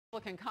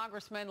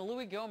Congressman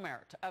Louie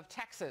Gohmert of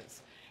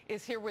Texas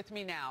is here with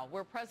me now,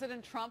 where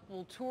President Trump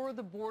will tour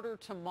the border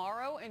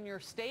tomorrow in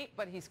your state,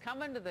 but he's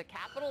coming to the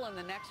Capitol in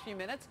the next few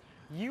minutes.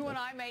 You and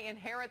I may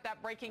inherit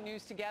that breaking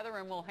news together,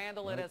 and we'll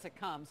handle it as it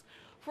comes.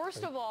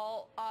 First of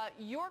all,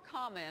 your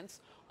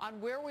comments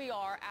on where we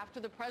are after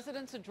the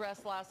president's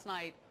address last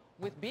night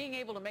with being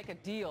able to make a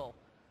deal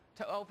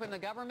to open the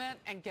government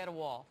and get a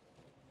wall.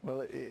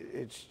 Well,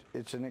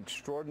 it's an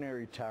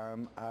extraordinary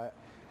time.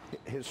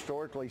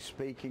 Historically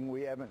speaking,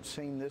 we haven't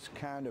seen this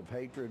kind of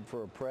hatred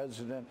for a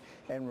president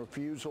and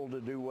refusal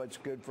to do what's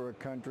good for a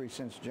country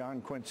since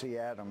John Quincy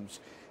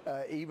Adams.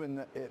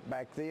 Even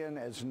back then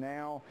as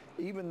now,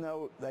 even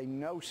though they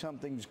know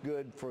something's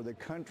good for the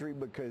country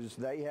because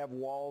they have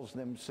walls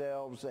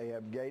themselves, they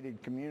have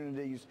gated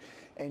communities,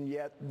 and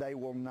yet they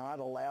will not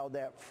allow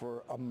that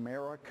for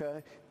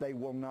America. They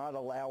will not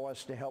allow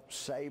us to help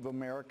save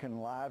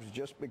American lives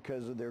just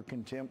because of their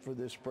contempt for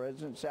this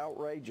president. It's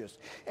outrageous.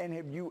 And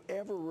have you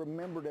ever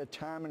remembered a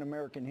time in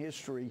American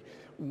history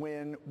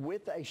when,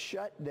 with a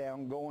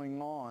shutdown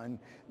going on,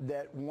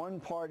 that one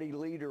party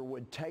leader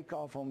would take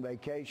off on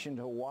vacation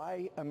to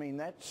Hawaii? I mean,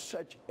 that's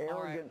such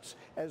arrogance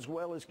as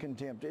well as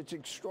contempt. It's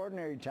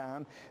extraordinary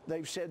time.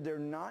 They've said they're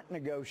not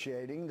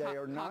negotiating. They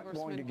are not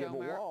going to give a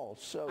wall.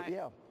 So,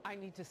 yeah. I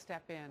need to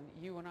step in.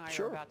 You and I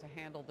Sure. are about to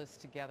handle this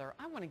together.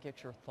 I want to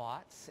get your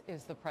thoughts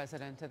as the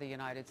President of the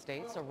United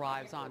States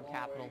arrives on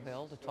Capitol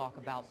Hill to talk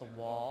about the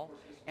wall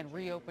and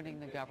reopening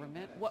the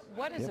government.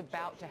 What is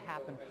about to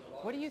happen?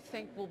 What do you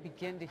think we'll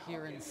begin to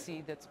hear and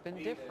see that's been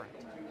different?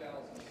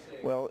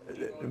 Well,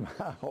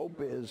 my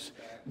hope is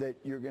that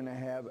you're going to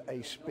have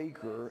a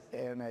speaker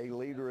and a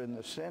leader in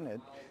the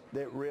Senate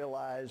that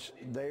realize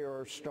they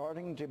are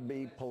starting to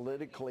be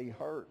politically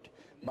hurt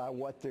by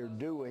what they're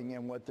doing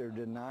and what they're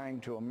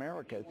denying to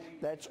America.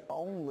 That's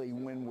only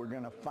when we're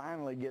going to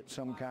finally get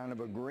some kind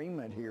of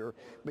agreement here,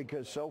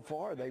 because so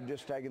far they've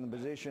just taken the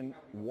position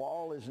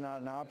wall is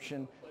not an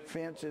option,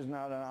 fence is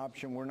not an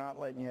option, we're not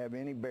letting you have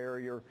any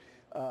barrier.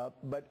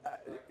 But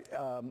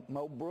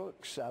Mo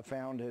Brooks, I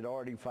found, had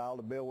already filed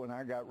a bill when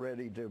I got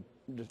ready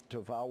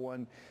to file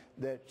one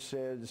that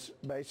says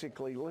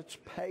basically let's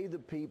pay the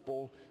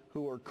people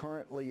who are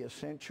currently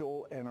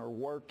essential and are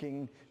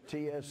working,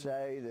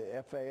 TSA,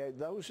 the FAA,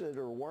 those that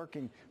are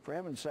working, for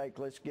heaven's sake,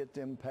 let's get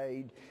them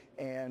paid.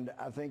 And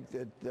I think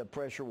that the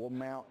pressure will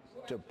mount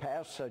to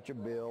pass such a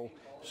bill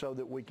so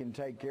that we can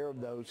take care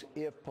of those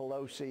if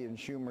Pelosi and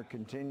Schumer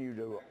continue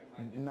to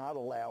not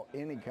allow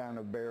any kind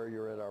of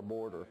barrier at our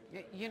border.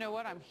 You know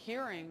what I'm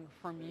hearing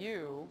from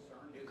you?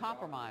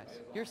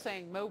 Compromise. You're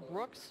saying Mo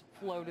Brooks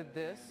floated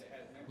this.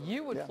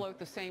 You would float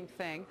the same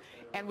thing.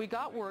 And we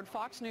got word,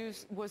 Fox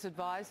News was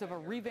advised of a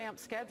revamped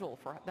schedule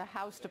for the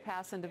House to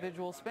pass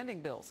individual spending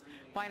bills.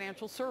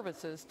 Financial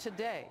services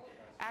today.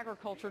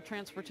 Agriculture,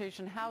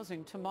 transportation,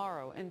 housing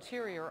tomorrow.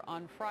 Interior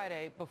on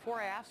Friday. Before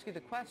I ask you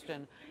the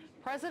question,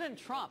 President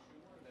Trump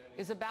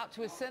is about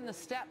to ascend the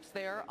steps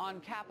there on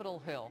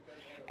Capitol Hill.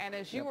 And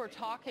as you were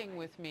talking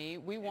with me,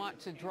 we want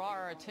to draw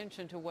our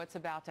attention to what's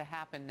about to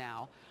happen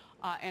now.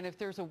 And if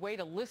there's a way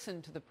to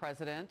listen to the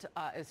president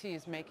as he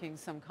is making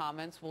some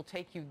comments, we'll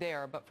take you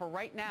there. But for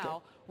right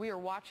now, we are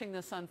watching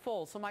this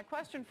unfold. So my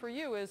question for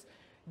you is,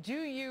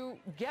 do you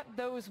get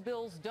those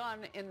bills done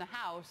in the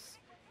House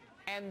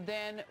and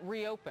then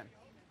reopen?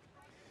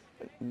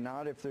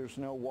 Not if there's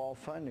no wall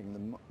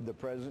funding. The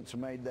president's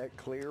made that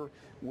clear.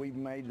 We've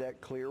made that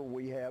clear.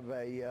 We have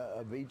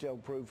a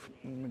veto-proof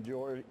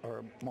majority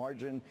or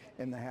margin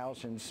in the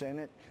House and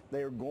Senate.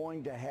 They're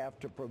going to have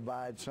to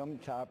provide some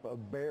type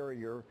of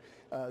barrier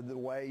the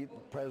way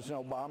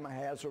President Obama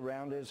has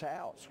around his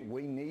house.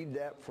 We need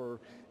that for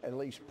at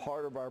least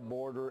part of our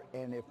border,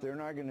 and if they're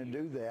not going to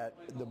do that,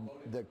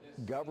 the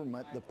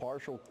government, the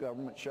partial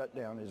government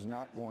shutdown is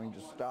not going to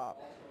stop.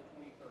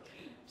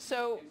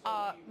 So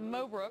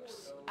Mo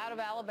Brooks out of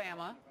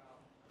Alabama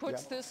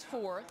puts this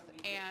forth,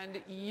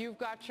 and you've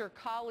got your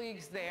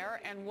colleagues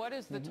there. And what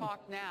is the talk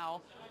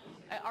now?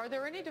 Are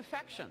there any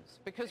defections?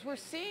 Because we're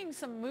seeing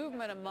some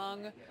movement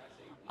among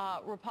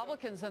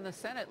Republicans in the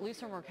Senate,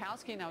 Lisa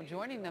Murkowski now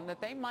joining them,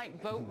 that they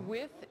might vote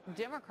with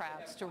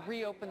Democrats to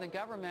reopen the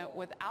government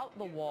without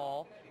the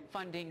wall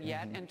funding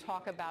yet and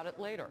talk about it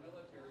later.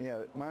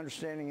 Yeah, my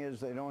understanding is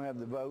they don't have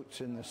the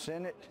votes in the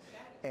Senate,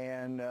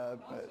 and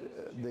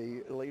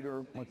the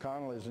leader,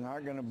 McConnell, is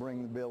not going to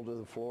bring the bill to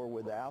the floor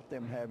without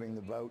them having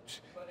the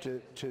votes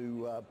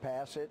to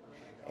pass it.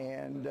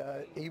 And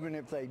even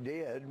if they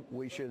did,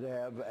 we should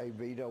have a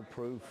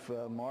veto-proof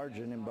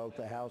margin in both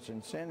the House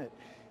and Senate.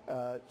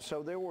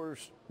 So there were,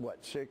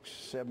 what, 6,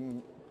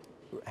 7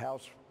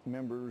 House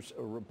members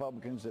or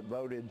Republicans that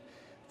voted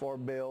for a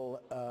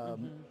bill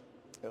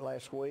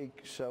last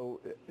week. So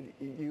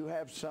you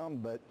have some,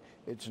 but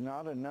it's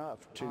not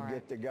enough to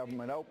get the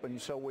government open.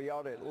 So we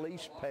ought to at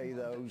least pay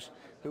those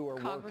who are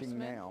working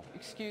now.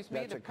 Excuse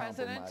me, the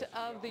President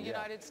of the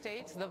United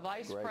States, the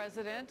Vice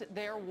President,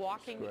 they're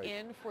walking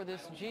in for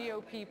this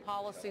GOP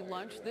policy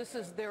lunch. This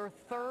is their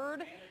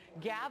third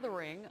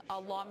gathering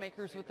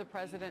lawmakers with the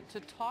President to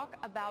talk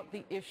about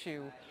the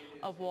issue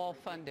of wall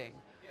funding.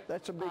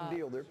 That's a big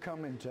deal. They're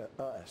coming to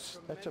us.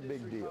 That's a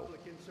big deal.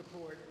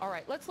 All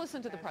right, let's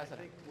listen to the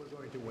president. I think we're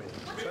going to win.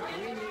 But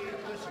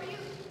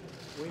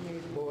we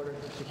need border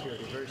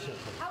security, very simple.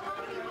 How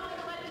long do you want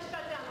to let this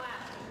shutdown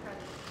last, Mr.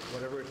 President?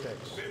 Whatever it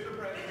takes. Mr.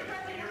 President,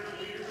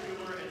 Leader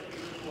Schumer and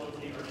Speaker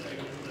Pelosi are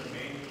saying this is a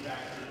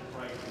manufactured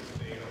crisis.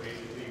 They are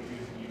basically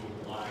accusing you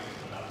of lying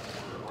about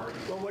the border.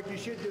 Well, what you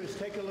should do is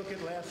take a look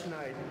at last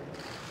night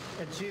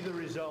and see the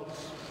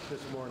results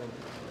this morning.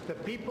 The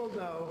people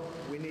know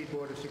we need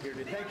border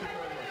security. Thank you very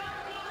much.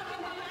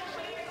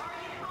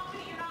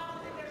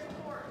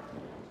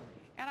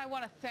 And I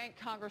want to thank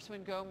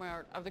Congressman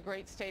Gohmert of the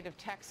great state of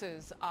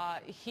Texas.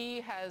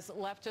 He has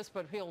left us,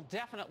 but he'll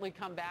definitely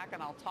come back,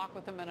 and I'll talk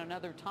with him at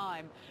another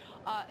time.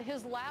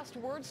 His last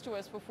words to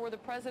us before the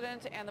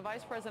president and the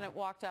vice president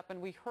walked up, and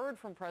we heard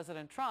from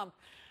President Trump,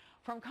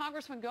 from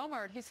Congressman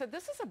Gohmert, he said,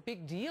 this is a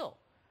big deal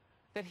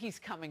that he's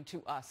coming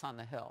to us on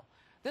the Hill.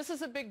 This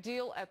is a big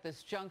deal at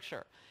this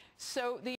juncture. So the